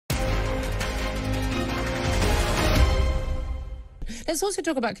Let's also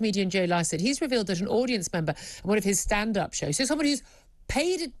talk about comedian Joe Lycett. He's revealed that an audience member in one of his stand-up shows, so someone who's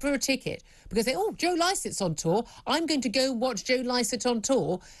paid for a ticket because Joe Lycett's on tour, I'm going to go watch Joe Lycett on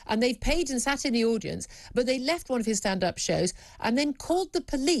tour, and they've paid and sat in the audience, but they left one of his stand-up shows and then called the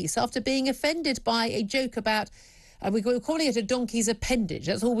police after being offended by a joke about, we're calling it a donkey's appendage.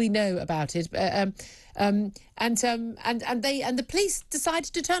 That's all we know about it. And the police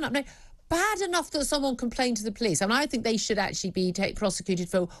decided to turn up. Now, bad enough that someone complained to the police, and I think they should actually be prosecuted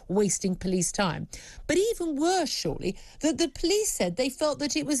for wasting police time. But even worse, surely, that the police said they felt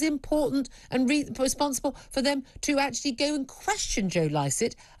that it was important and responsible for them to actually go and question Joe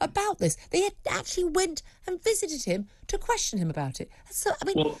Lycett about this. They had actually went and visited him to question him about it. So, I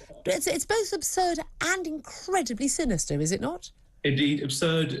mean, it's both absurd and incredibly sinister, is it not? Indeed,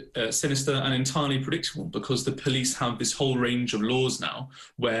 absurd, sinister and entirely predictable, because the police have this whole range of laws now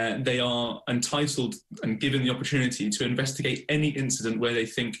where they are entitled and given the opportunity to investigate any incident where they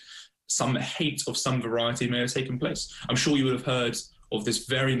think some hate of some variety may have taken place. I'm sure you would have heard of this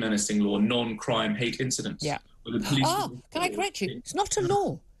very menacing law, non-crime hate incidents. Yeah. Can I correct you? It's not a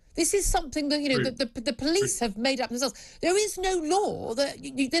law. This is something that, the police have made up themselves. There is no law,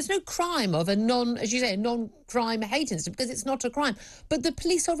 there's no crime of a non-crime hate incident because it's not a crime. But the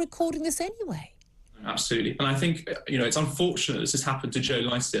police are recording this anyway. Absolutely. And I think, it's unfortunate this has happened to Joe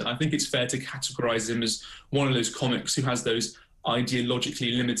Lycett. I think it's fair to categorise him as one of those comics who has those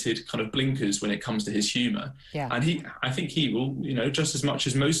ideologically limited kind of blinkers when it comes to his humour. Yeah. And I think he will, just as much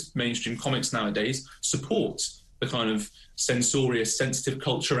as most mainstream comics nowadays, support the kind of censorious, sensitive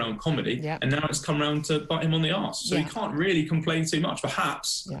culture around comedy, and now it's come around to bite him on the arse. So he can't really complain too much.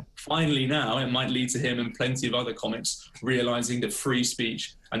 Perhaps, finally now, it might lead to him and plenty of other comics realising that free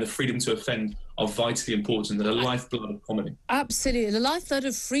speech and the freedom to offend are vitally important, that are the lifeblood of comedy. Absolutely, the lifeblood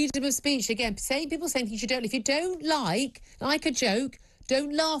of freedom of speech. Again, people saying things you don't. If you don't like a joke,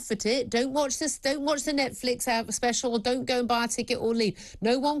 don't laugh at it. Don't watch the Netflix special, or don't go and buy a ticket or leave.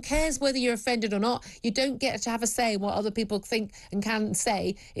 No one cares whether you're offended or not. You don't get to have a say in what other people think and can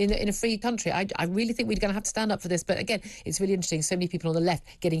say in a free country. I really think we're going to have to stand up for this. But again, it's really interesting. So many people on the left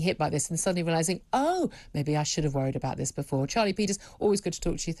getting hit by this and suddenly realising, maybe I should have worried about this before. Charlie Peters, always good to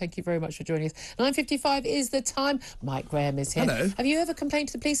talk to you. Thank you very much for joining us. 9:55 is the time. Mike Graham is here. Hello. Have you ever complained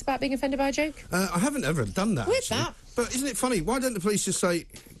to the police about being offended by a joke? I haven't ever done that. With that. But isn't it funny? Why don't the police just say,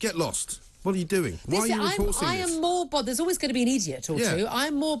 get lost? What are you doing? Why are you reporting this? I am more bothered. There's always going to be an idiot or two.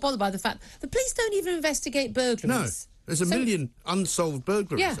 I'm more bothered by the fact the police don't even investigate burglaries. No. There's a million unsolved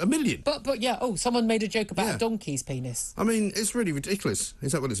burglaries. Yeah. A million. But someone made a joke about a donkey's penis. I mean, it's really ridiculous.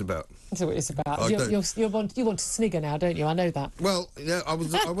 Is that what it's about? That's what it's about. You want to snigger now, don't you? I know that. Well, yeah, I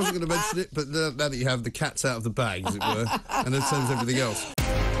wasn't going to mention it, but now that you have the cat's out of the bag, as it were, and then so is everything else.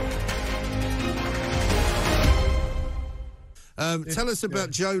 Tell us about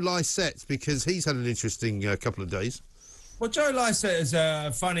Joe Lycett, because he's had an interesting couple of days. Well, Joe Lycett is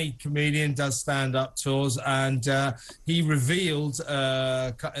a funny comedian, does stand-up tours, and he revealed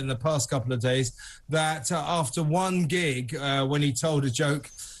in the past couple of days that after one gig, when he told a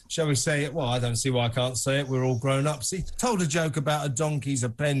joke, shall we say it? Well, I don't see why I can't say it. We're all grown-ups. He told a joke about a donkey's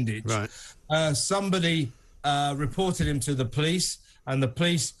appendage. Right. Somebody reported him to the police, and the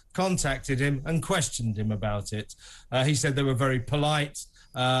police contacted him and questioned him about it. He said they were very polite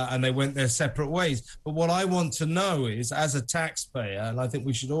and they went their separate ways. But what I want to know is, as a taxpayer, and I think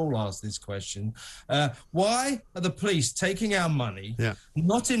we should all ask this question, why are the police taking our money,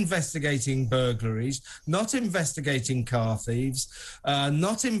 not investigating burglaries, not investigating car thieves,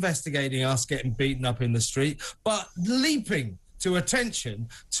 not investigating us getting beaten up in the street, but leaping to attention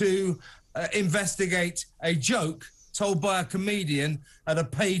to investigate a joke told by a comedian at a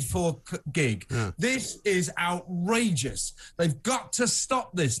paid-for gig? This is outrageous. They've got to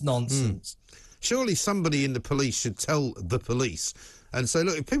stop this nonsense. Surely somebody in the police should tell the police and say,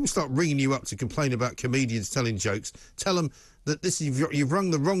 look, if people start ringing you up to complain about comedians telling jokes, tell them that you've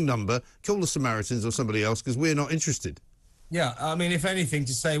rung the wrong number, call the Samaritans or somebody else, because we're not interested. Yeah, I mean, if anything,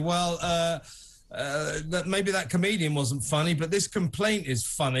 to say, well, that maybe that comedian wasn't funny, but this complaint is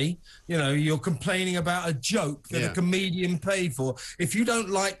funny. You're complaining about a joke that a comedian paid for. If you don't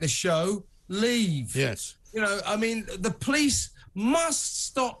like the show, leave. Yes. I mean, the police must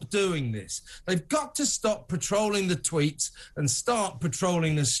stop doing this. They've got to stop patrolling the tweets and start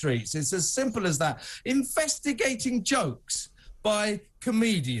patrolling the streets. It's as simple as that. Investigating jokes by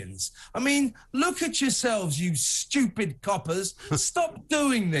comedians. I mean, look at yourselves, you stupid coppers. Stop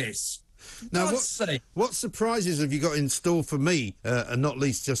doing this. Now, what surprises have you got in store for me, and not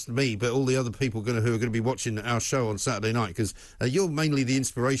least just me, but all the other people who are going to be watching our show on Saturday night? Because you're mainly the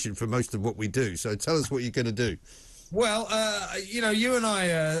inspiration for most of what we do. So tell us what you're going to do. Well, you know, you and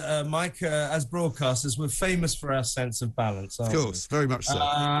I, Mike, as broadcasters, we're famous for our sense of balance, aren't we? Of course, very much so.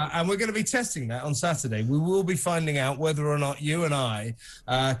 And we're going to be testing that on Saturday. We will be finding out whether or not you and I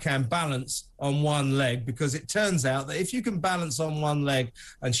can balance on one leg, because it turns out that if you can balance on one leg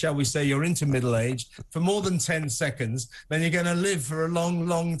and, shall we say, you're into middle age for more than 10 seconds, then you're going to live for a long,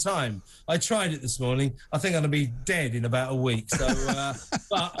 long time. I tried it this morning. I think I'm going to be dead in about a week. So,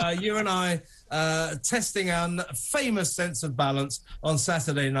 but you and I testing our famous sense of balance on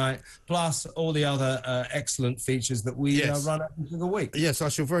Saturday night, plus all the other excellent features that we run out into the week. Yes, I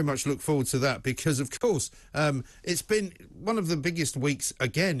shall very much look forward to that, because, of course, it's been one of the biggest weeks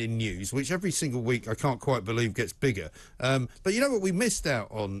again in news, which every single week I can't quite believe gets bigger. But you know what we missed out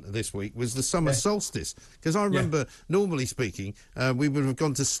on this week was the summer solstice, because I remember, normally speaking, we would have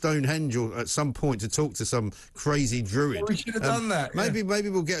gone to Stonehenge or at some point to talk to some crazy druid. We should have done that. Maybe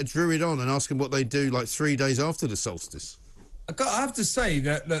we'll get a druid on and ask him what they do like 3 days after the solstice. I have to say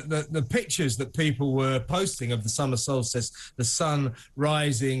that the pictures that people were posting of the summer solstice, the sun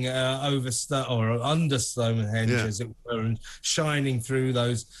rising over or under Stonehenge, as it were, and shining through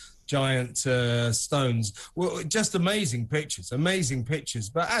those giant stones, well, just amazing pictures.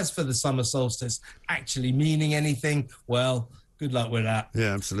 But as for the summer solstice actually meaning anything, well, good luck with that.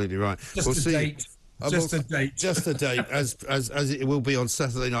 Yeah, absolutely right. Just a date. Just a date, as it will be on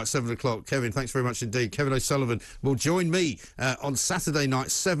Saturday night, 7 o'clock. Kevin, thanks very much indeed. Kevin O'Sullivan will join me on Saturday night,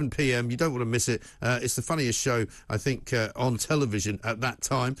 7 p.m. You don't want to miss it. It's the funniest show, I think, on television at that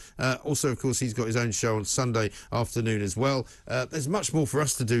time. Also, of course, he's got his own show on Sunday afternoon as well. There's much more for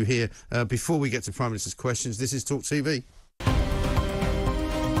us to do here before we get to Prime Minister's Questions. This is talkTV.